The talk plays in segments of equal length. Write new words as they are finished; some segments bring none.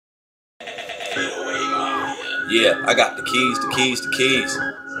Yeah, I got the keys, the keys, the keys.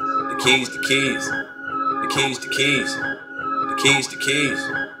 The keys, the keys. The keys, the keys. The keys, the keys.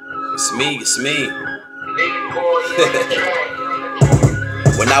 It's me, it's me.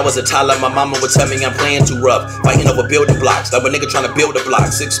 When I was a toddler, my mama would tell me I'm playing too rough, fighting over building blocks, like a nigga trying to build a block,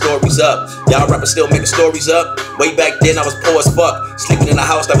 6 stories up. Y'all rappers still making stories up? Way back then I was poor as fuck, sleeping in a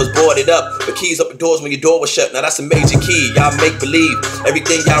house that was boarded up, but keys open doors when your door was shut. Now that's a major key. Y'all make believe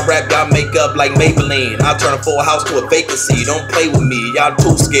everything y'all rap, y'all make up like Maybelline. I'll turn a full house to a vacancy. Don't play with me, y'all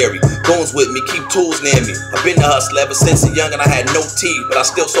too scary. Goons with me, keep tools near me. I've been a hustler ever since a young and I had no teeth, but I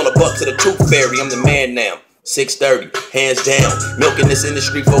still sold a buck to the tooth fairy. I'm the man now. 630, hands down. Milking this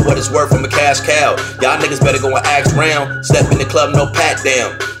industry for what it's worth, I'm a cash cow. Y'all niggas better go and ask round. Step in the club, no pat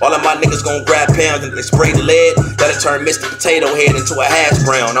down. All of my niggas gon' grab pounds and they spray the lead. That'll turn Mr. Potato Head into a hash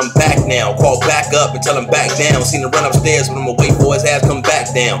brown. I'm back now, call back up and tell him back down. Seen him run upstairs, but I'ma wait for his ass come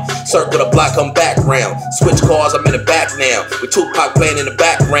back down. Circle the block, come back round. Switch cars, I'm in the back now. With Tupac playing in the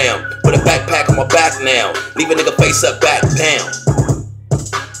background. Put a backpack on my back now. Leave a nigga face up, back down.